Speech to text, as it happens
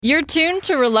You're tuned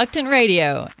to Reluctant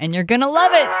Radio, and you're gonna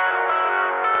love it.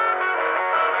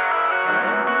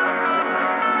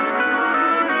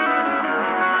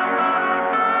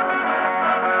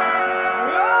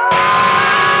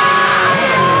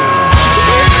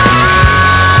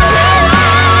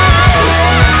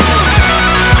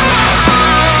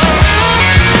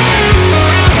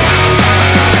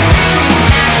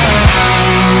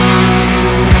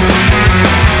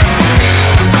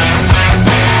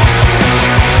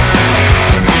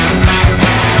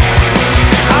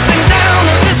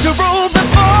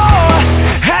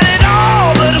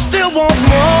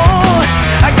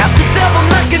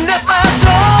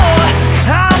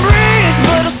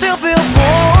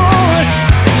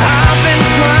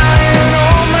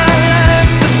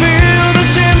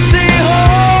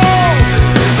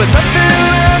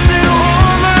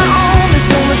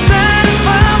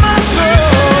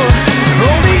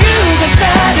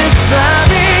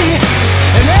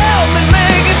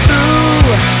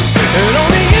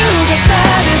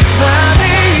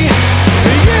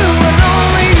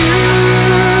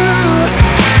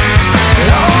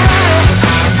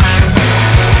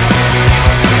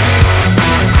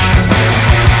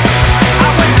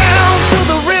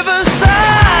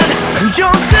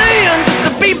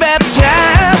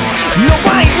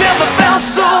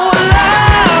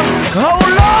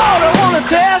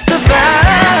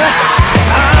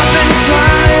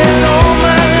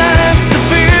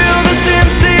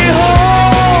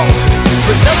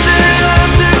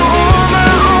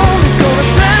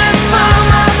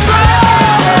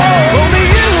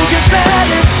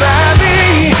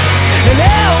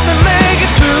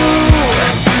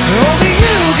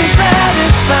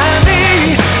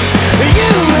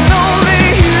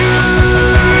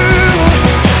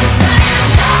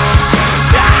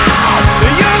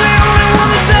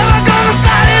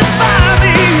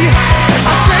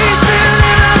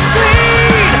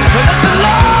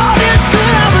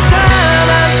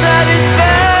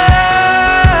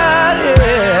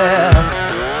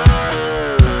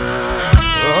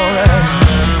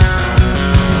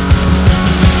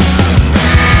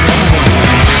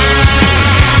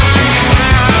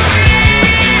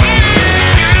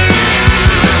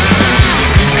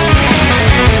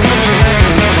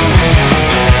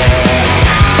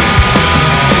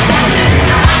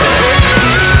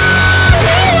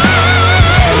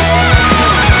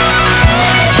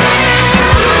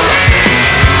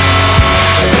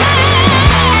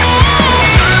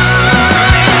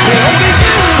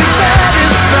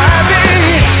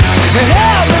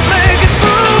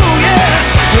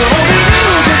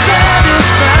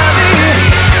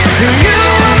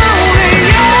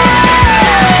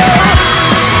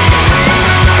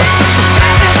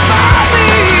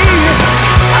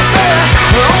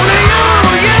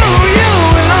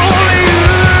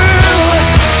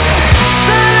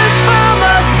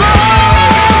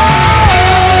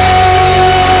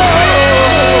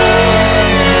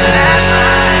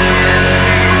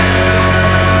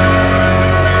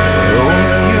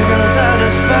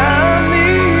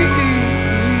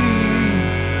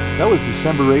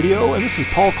 December Radio, and this is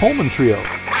Paul Coleman Trio.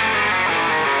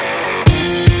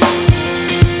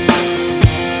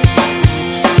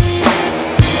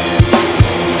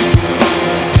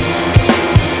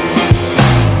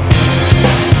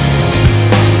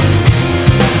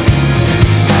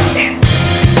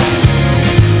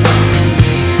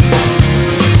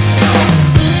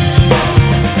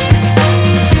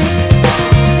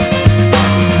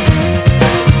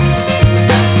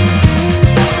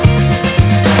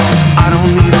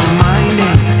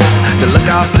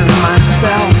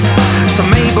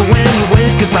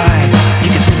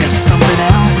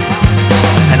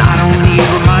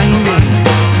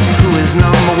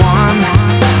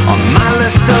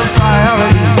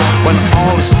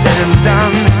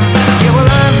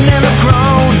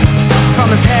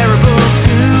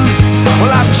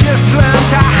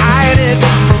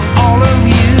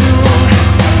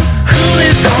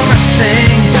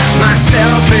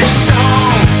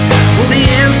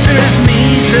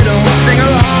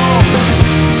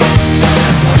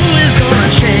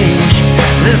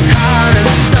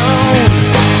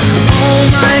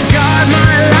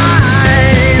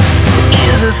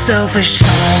 Selfish song.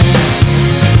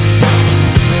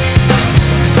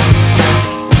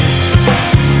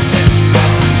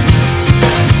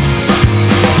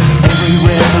 Every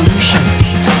revolution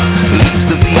leads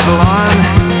the people on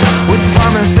with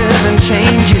promises and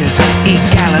changes,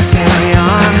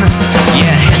 egalitarian.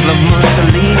 Yeah, Hitler,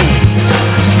 Mussolini,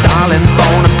 Stalin,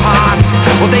 Bonaparte.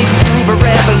 Well, they prove a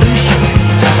revolution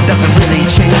doesn't really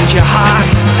change your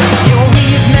heart.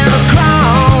 We've never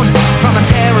grown from a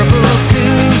terrible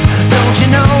twos. Don't you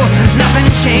know?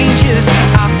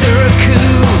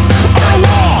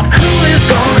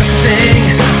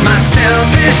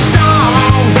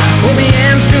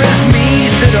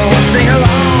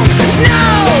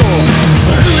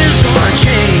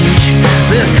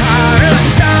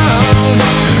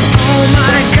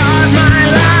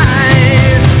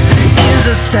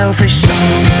 selfish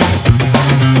song.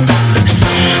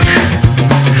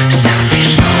 Selfish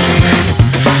song.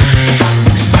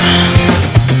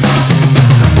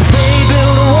 They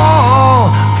build a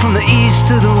wall from the east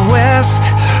to the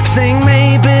west, saying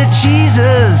maybe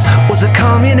Jesus was a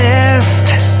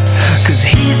communist, 'cause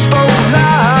he spoke of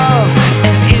love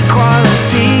and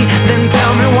equality. Then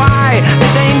tell me, why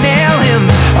did they nail him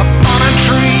upon a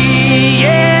tree?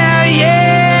 Yeah,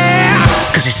 yeah.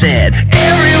 'Cause he said,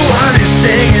 everyone is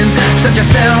singing such a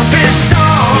selfish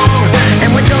song, and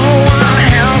we don't want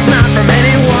help, not from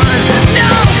anyone. No,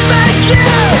 thank you.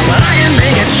 Well, I can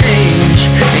make a change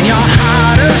in your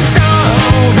heart of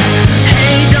stone.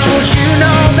 Hey, don't you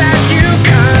know that you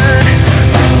could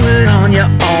do it on your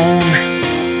own?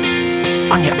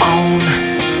 On your own.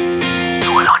 Do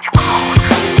it on your own.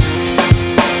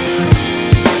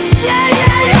 Yeah,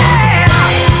 yeah, yeah.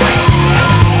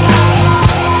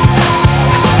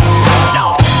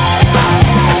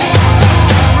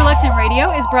 Reluctant Radio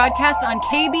is broadcast on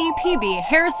KBPB,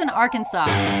 Harrison, Arkansas.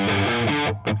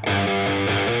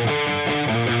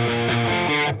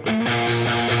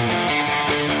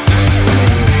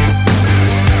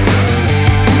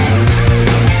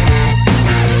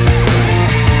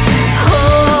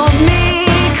 Hold me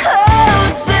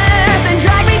closer, then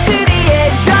drag me to the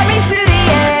edge, drag me to the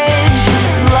edge.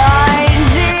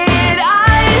 Blinded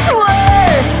eyes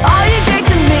were all you gave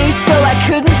to me, so I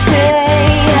couldn't say.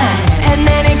 And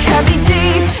then it cut me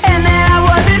deep, and then I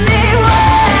wasn't me.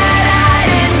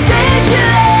 Wide-eyed and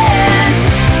vigilance,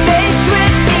 faced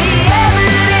with the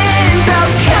evidence,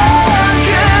 I'll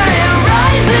conquer and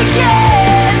rise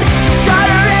again. Start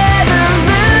a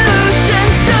revolution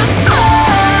so slow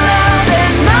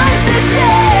that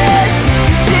narcissist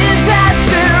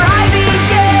disaster. I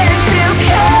began to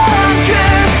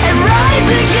conquer and rise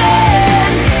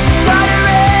again. Start a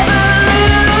revolution.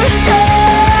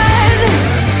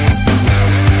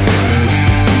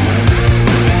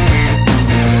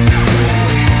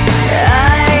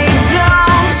 I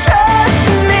don't trust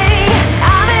me.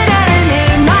 I'm an enemy,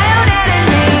 my own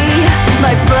enemy.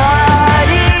 My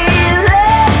body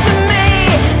left me.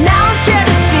 Now I'm scared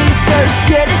to see, so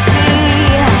scared to see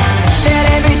that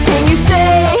everything you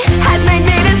say has made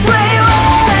me this way.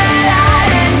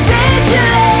 Wide-eyed and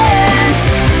vigilance,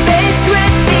 faced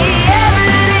with the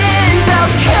evidence,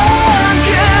 I'll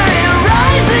conquer and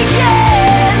rise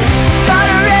again. Start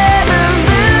a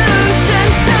revolution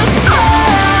so slow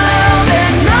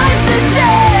that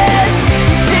narcissist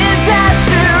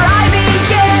disaster. I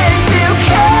began to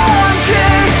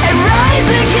conquer and rise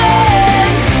again.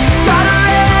 Start a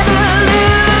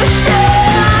revolution.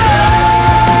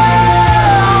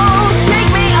 Take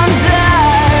me under,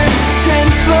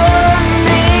 transform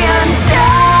me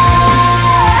untied.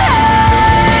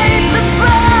 The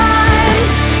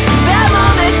bonds that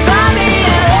moment find me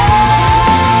alone.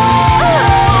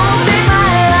 Save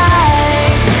my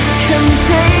life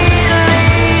completely.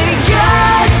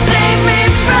 God save me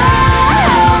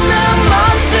from the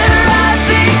monster I've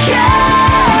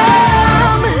become.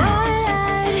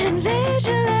 Wide-eyed and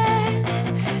vigilant,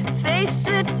 faced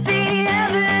with the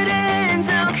evidence,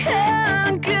 I'll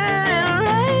conquer and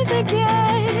rise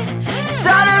again.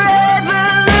 Start a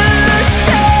revolution.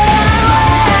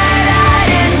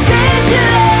 Wide-eyed and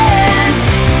vigilant,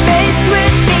 faced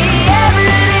with the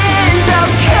evidence,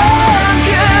 I'll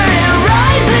conquer and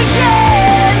rise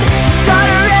again. Start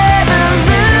a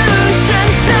revolution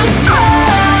so slow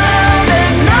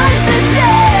that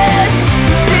narcissist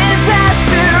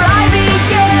disaster. I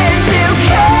began to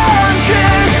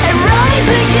conquer and rise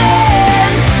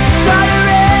again. Start a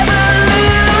revolution.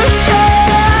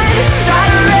 Start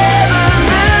a revolution.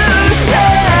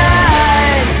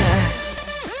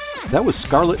 That was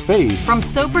Scarlet Fade, From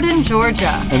Soperton,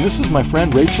 Georgia. and this is my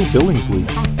friend Rachel Billingsley.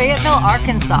 From Fayetteville,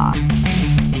 Arkansas.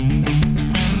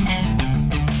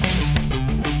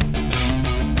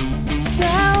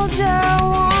 Nostalgia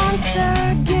once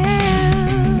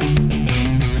again.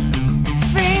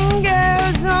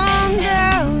 Fingers on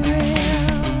the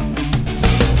rim.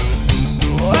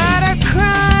 What a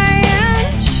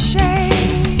crying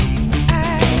shame. I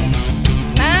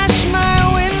smashed my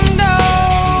window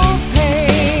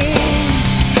pane.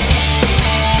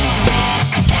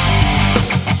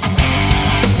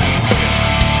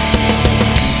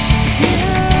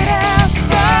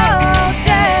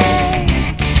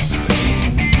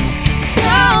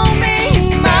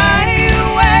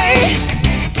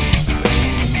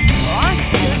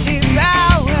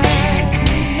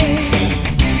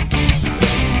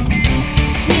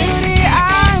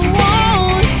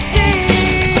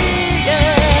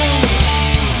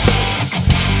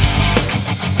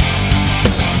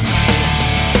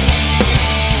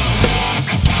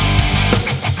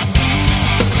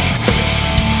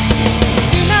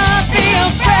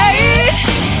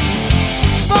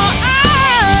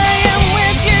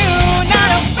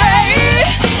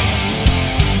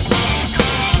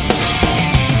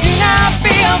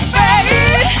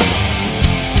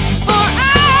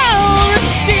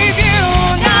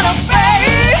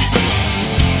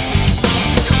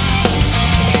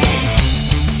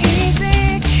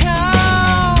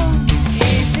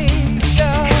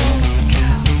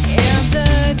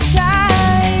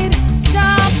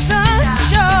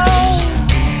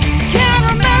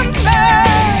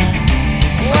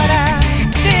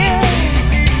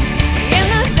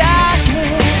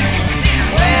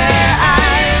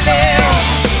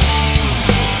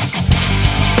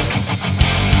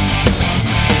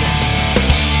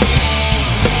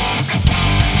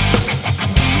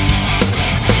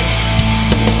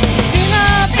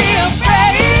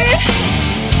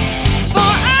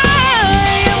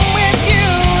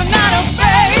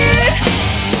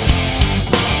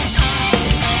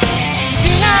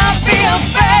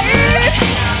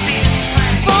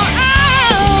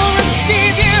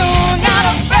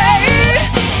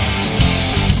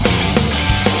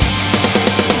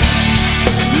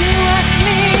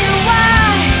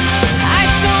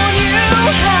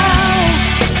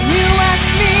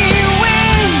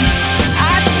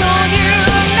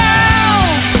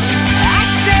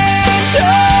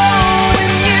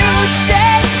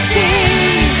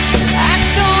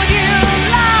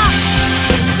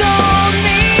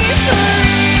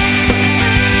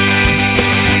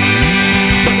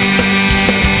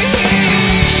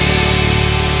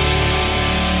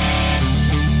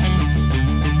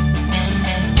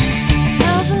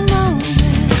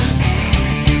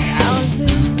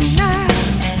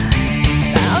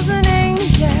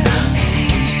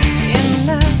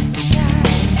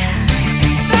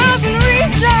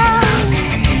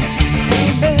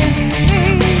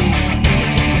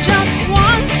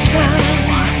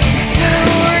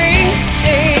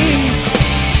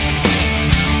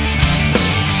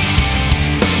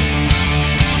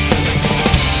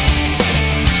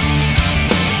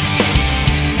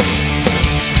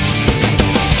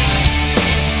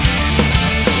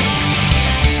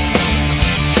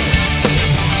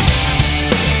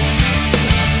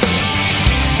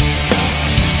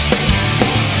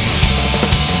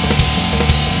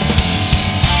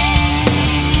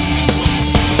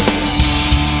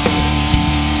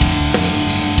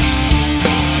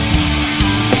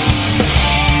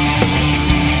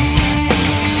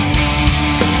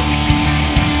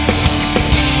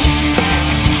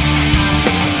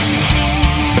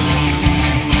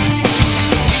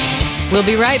 We'll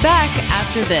be right back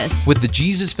after this. With the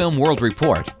Jesus Film World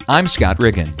Report, I'm Scott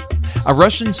Riggin. A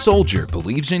Russian soldier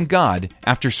believes in God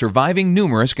after surviving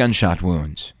numerous gunshot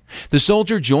wounds. The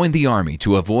soldier joined the army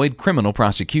to avoid criminal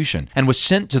prosecution and was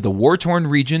sent to the war-torn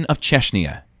region of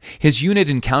Chechnya. His unit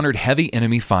encountered heavy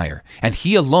enemy fire, and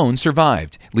he alone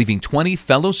survived, leaving 20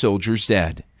 fellow soldiers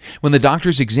dead. When the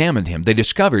doctors examined him, they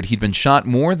discovered he'd been shot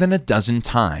more than a dozen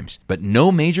times, but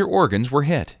no major organs were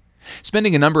hit.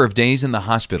 Spending a number of days in the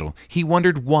hospital, he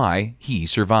wondered why he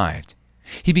survived.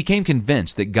 He became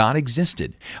convinced that God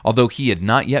existed. Although he had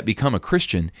not yet become a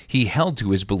Christian, he held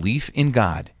to his belief in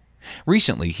God.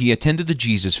 Recently, he attended the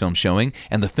Jesus Film showing,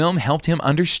 and the film helped him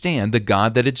understand the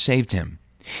God that had saved him.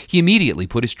 He immediately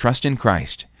put his trust in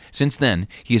Christ. Since then,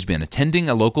 he has been attending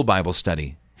a local Bible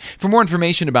study. For more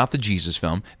information about the Jesus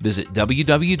Film, visit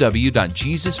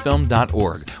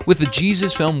www.jesusfilm.org. With the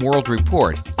Jesus Film World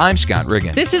Report, I'm Scott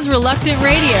Riggin. This is Reluctant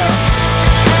Radio.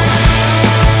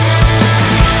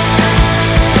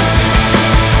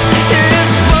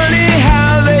 It's funny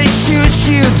how they shoot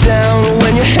you down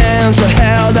when your hands are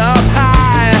held up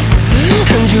high,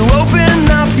 and you open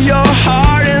up your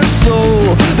heart and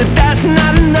soul, but that's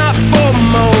not enough for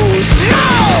most. No!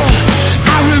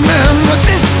 I remember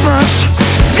this much.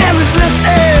 There was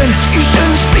nothing you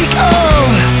shouldn't speak of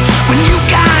when you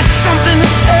got something to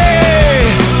say.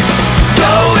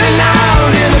 Going out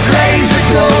in a blaze of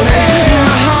glory,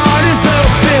 my heart is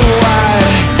open wide.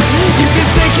 You can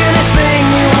take anything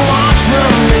you want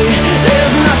from me,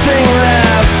 there's nothing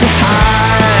left to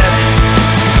hide.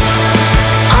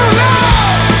 Oh no!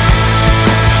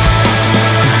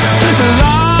 The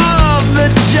law of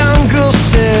the jungle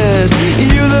says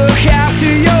you look after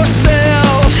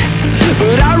yourself,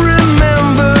 but I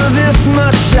remember this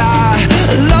much, I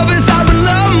love as I would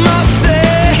love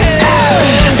myself.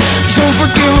 Don't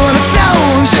forget what I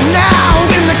told you now,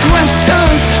 when the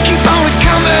questions keep on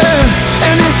coming,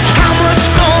 and it's how much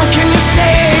more can you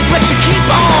take, but you keep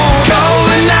on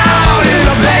going out in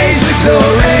a blaze of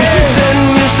glory,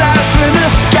 setting your sights for the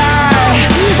sky.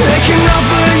 They can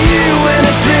offer you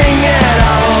anything at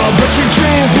all, but your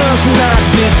dreams must not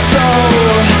be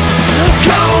sold.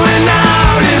 Going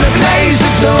out in a blaze of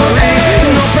glory,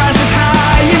 no price is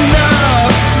high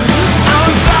enough.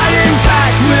 I'm fighting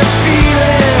back with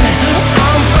feeling,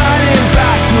 I'm fighting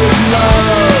back with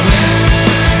love.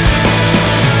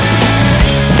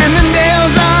 And the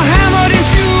nails are hammered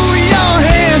into your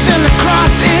hands, and the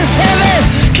cross is heavy.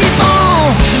 Keep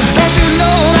on, don't you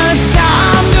know that it's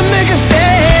time to make a stand?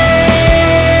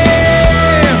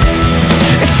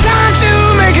 It's time to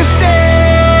make a stand.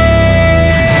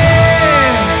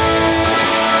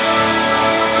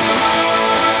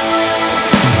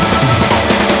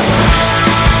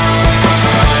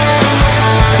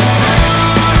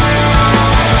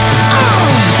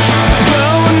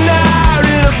 Going out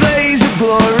in a blaze of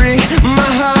glory, my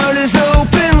heart is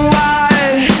open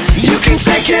wide. You can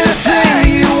take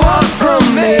anything you want from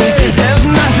me, there's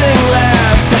nothing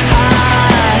left to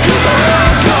hide.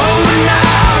 Going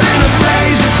out in a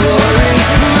blaze of glory,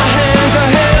 my hands are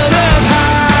held up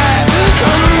high.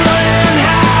 I'm learning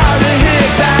how to hit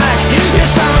back,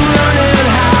 yes, I'm learning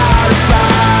how to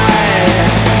fight.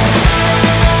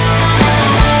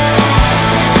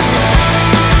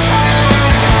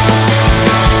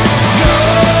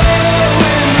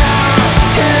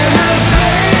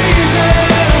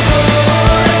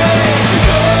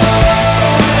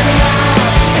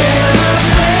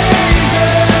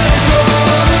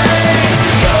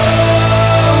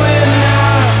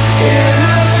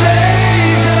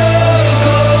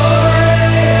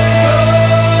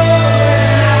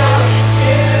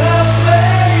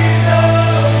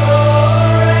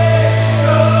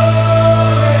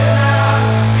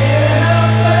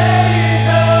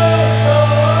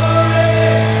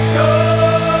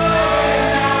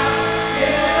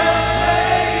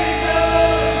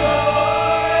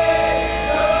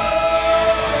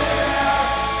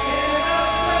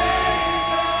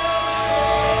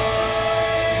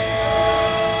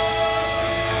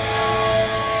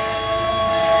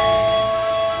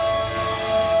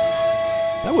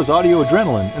 That was Audio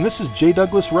Adrenaline, and this is J.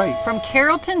 Douglas Wright. From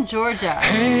Carrollton, Georgia.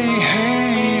 Hey,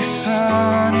 hey,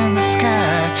 sun in the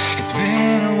sky. It's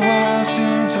been a while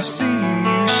since I've seen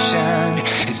you shine.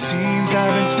 It seems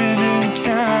I've been spending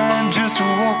time just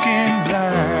walking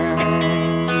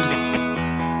blind.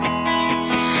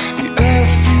 The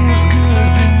earth feels good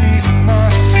beneath my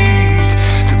feet.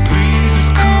 The breeze is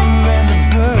cool and the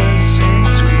birds sing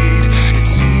sweet. It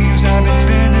seems I've been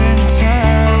spending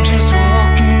time just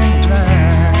walking blind.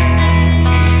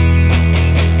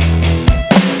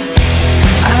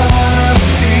 I wanna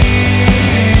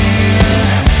feel,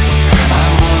 I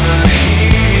wanna hear.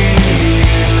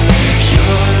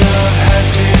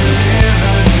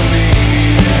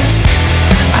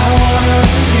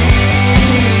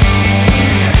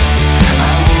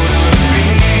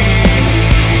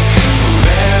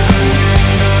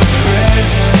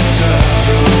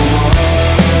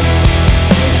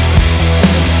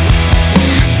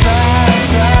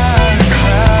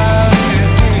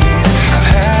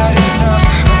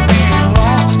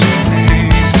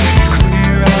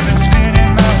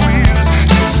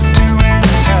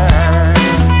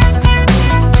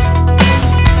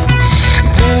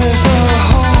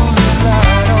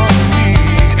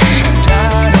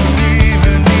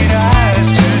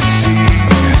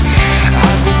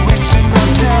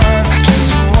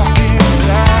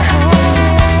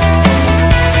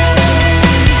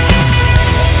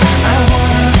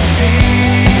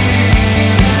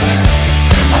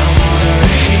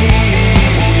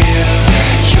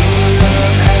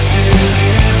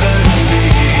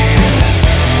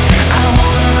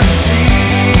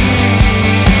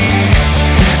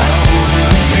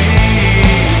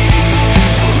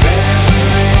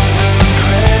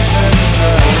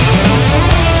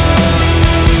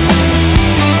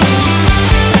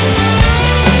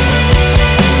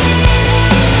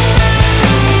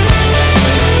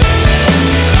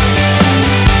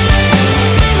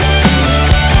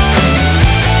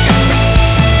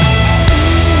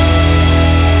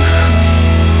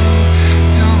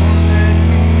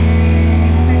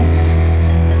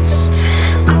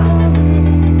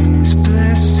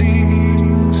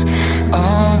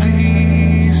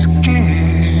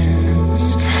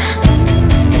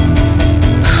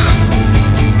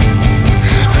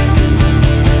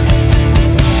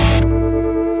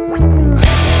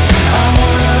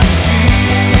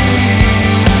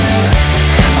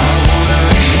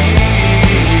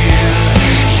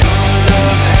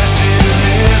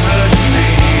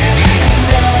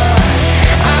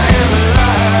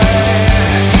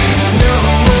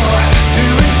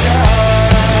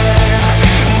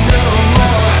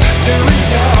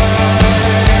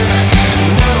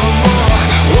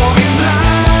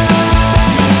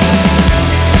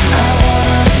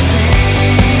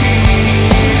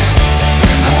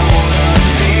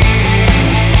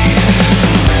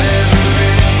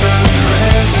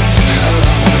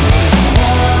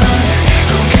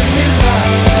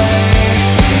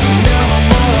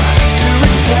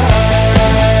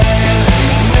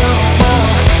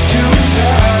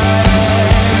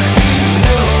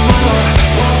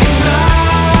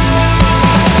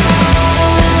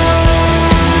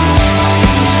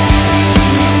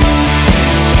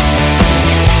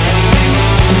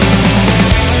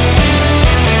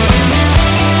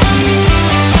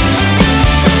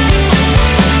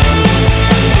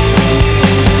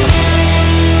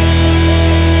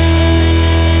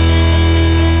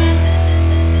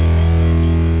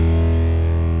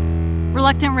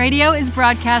 Radio is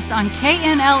broadcast on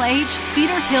KNLH,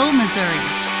 Cedar Hill, Missouri.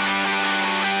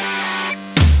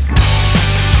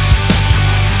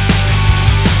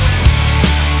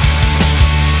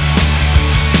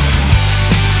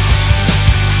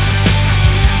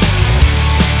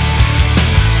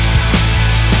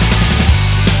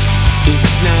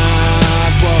 It's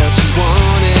not what you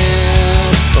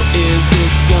wanted, or is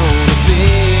this gonna be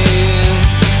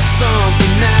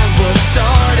something that was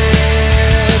started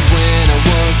when I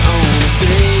was only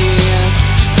 3?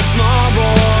 Just a small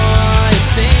boy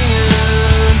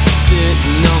singing,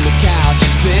 sitting on the couch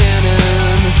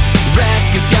spinning,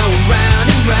 records going round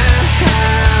and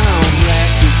round,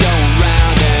 records going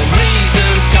round, and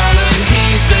reasons calling,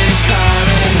 he's been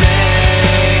calling me.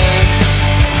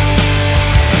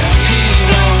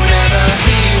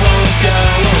 Go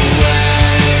away.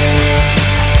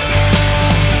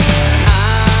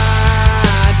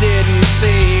 I didn't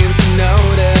seem to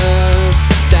notice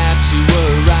that you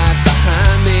were right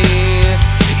behind me,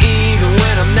 even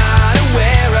when I'm not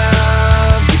aware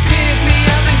of. You pick me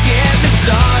up and get me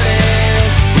started.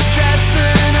 Was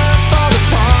dressing up all the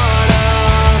part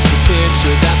of the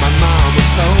picture that my mom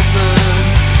was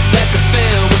hoping that the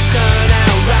film would turn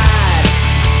out right,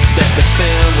 that the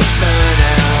film would turn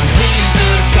out.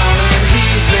 Reasons calling.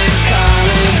 He's been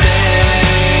calling me.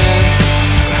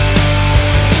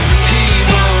 He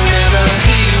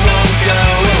won't go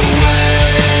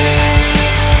away.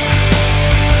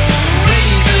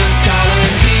 Reasons calling,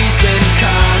 he's been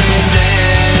calling me.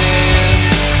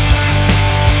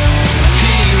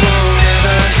 He won't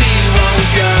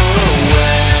go away.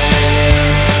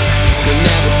 He'll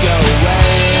never go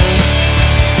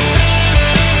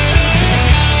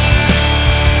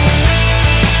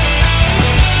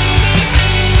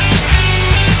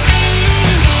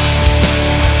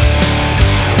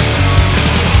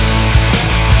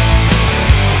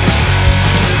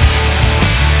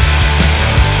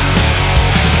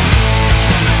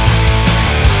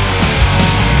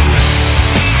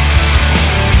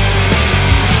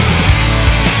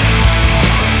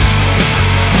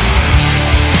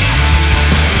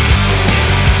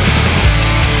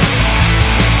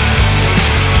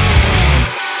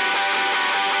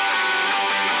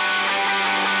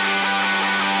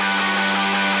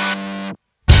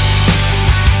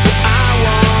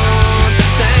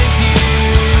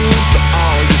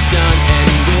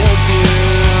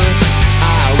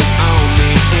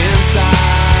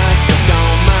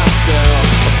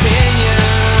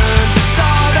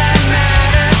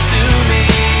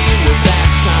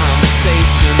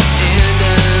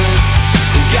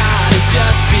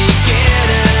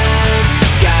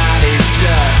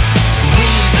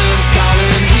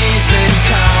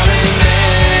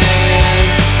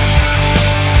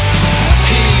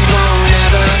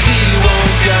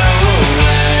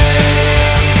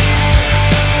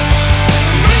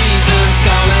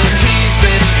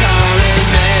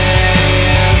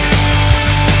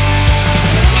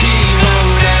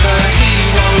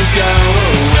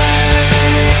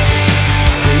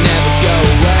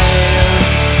away.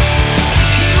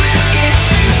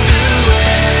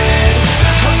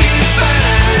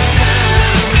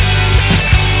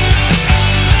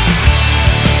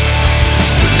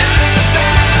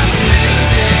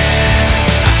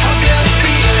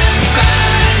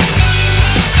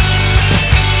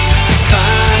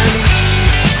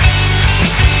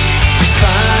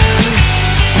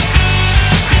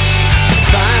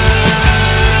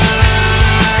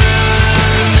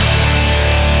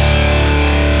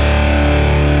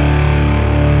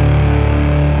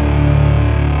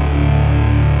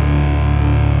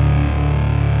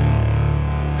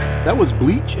 That was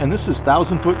Bleach, and this is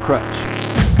 1,000 Foot Crutch.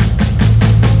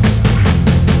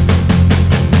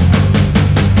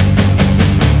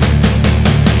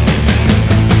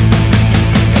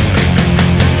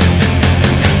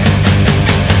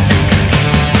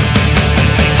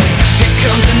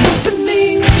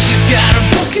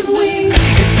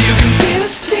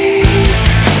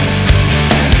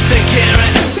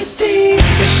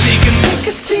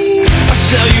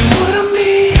 Tell you what I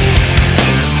mean.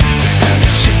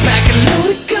 She pack a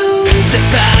load of guns,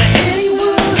 if out of anyone.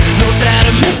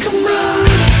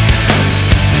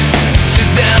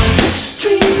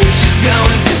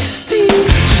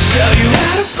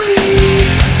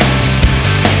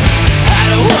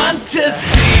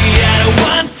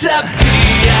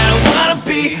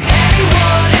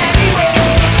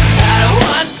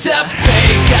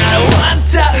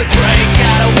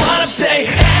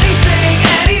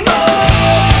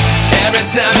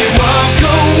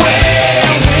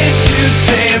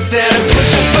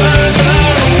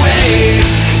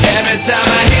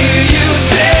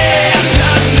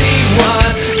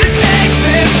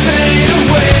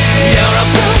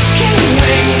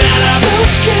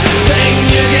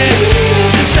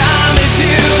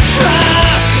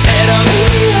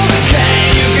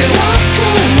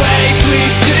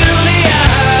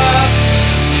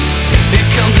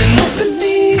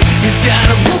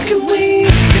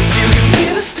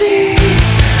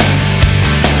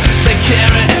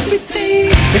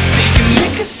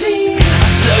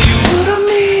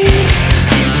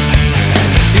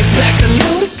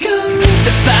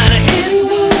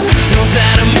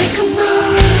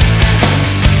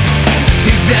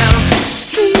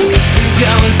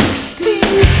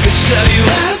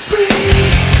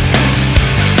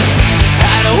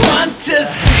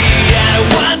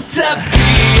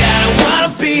 I don't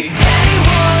wanna be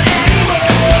anyone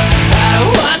anymore. I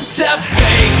don't want to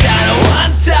fake, I don't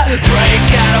want to break,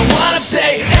 I don't wanna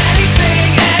say anything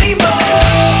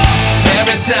anymore.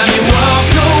 Every time you walk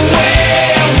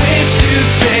away, I wish you'd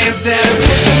stay instead of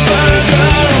pushing further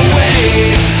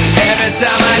away. Every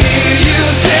time I hear you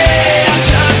say, I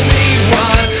just need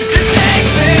one to take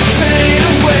this pain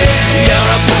away.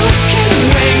 You're a broken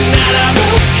wing, not a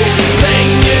broken thing.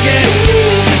 You can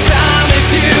heal the time if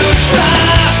you try.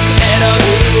 It'll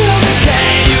be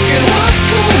okay, you can walk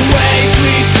away,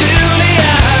 sweet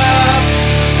Julia.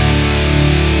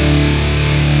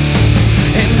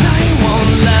 And I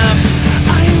won't laugh,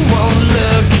 I won't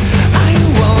look, I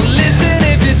won't listen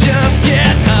if you just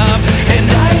get up. And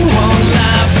I won't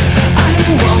laugh, I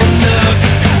won't look,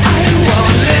 I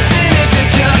won't listen if you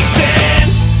just stand.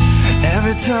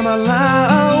 Every time I lie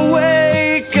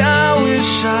awake, I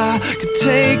wish I could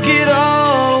take it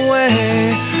all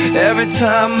away. Every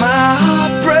time my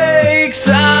heart breaks,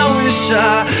 I wish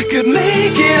I could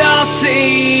make it all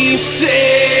seem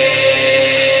safe.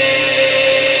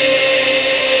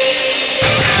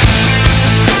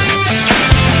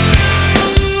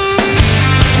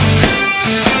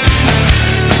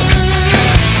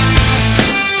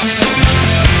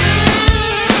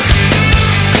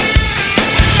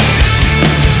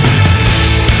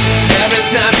 Every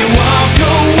time you walk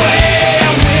away,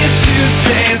 I wish you'd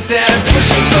stay instead of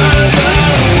pushing further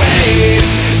away.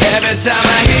 Every time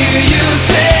I hear you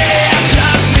say, I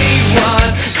just need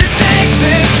one to take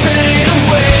this pain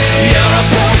away. You're a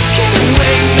broken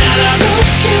wing, not a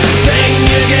broken thing.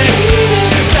 You can heal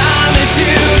the time if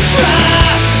you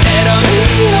try. It'll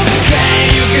be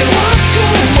okay, you can walk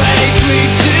away,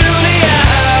 sweet Julia.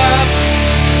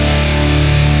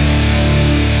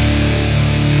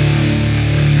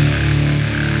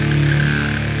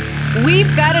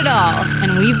 We've got it all,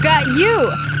 and we've got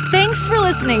you. Thanks for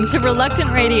listening to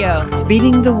Reluctant Radio.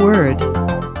 Speeding the word.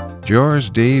 George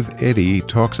Dave Eddy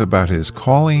talks about his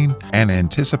calling and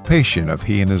anticipation of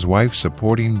he and his wife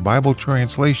supporting Bible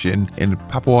translation in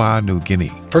Papua New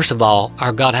Guinea. First of all,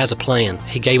 our God has a plan.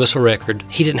 He gave us a record.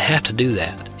 He didn't have to do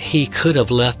that. He could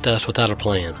have left us without a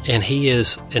plan. And He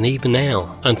is, and even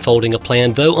now, unfolding a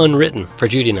plan, though unwritten, for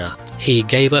Judy and I. He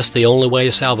gave us the only way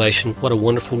to salvation. What a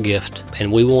wonderful gift.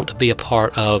 And we want to be a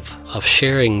part of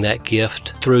sharing that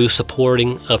gift through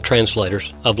supporting of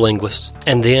translators, of linguists.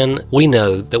 And then we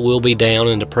know that we'll be down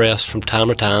and depressed from time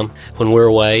to time when we're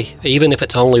away, even if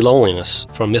it's only loneliness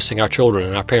from missing our children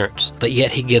and our parents. But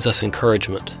yet He gives us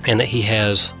encouragement, and that He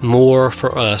has more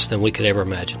for us than we could ever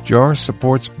imagine. JARS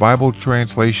supports Bible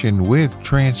translation with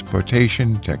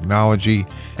transportation, technology,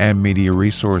 and media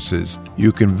resources.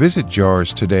 You can visit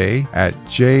JARS today at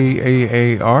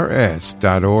jaars.org/stw.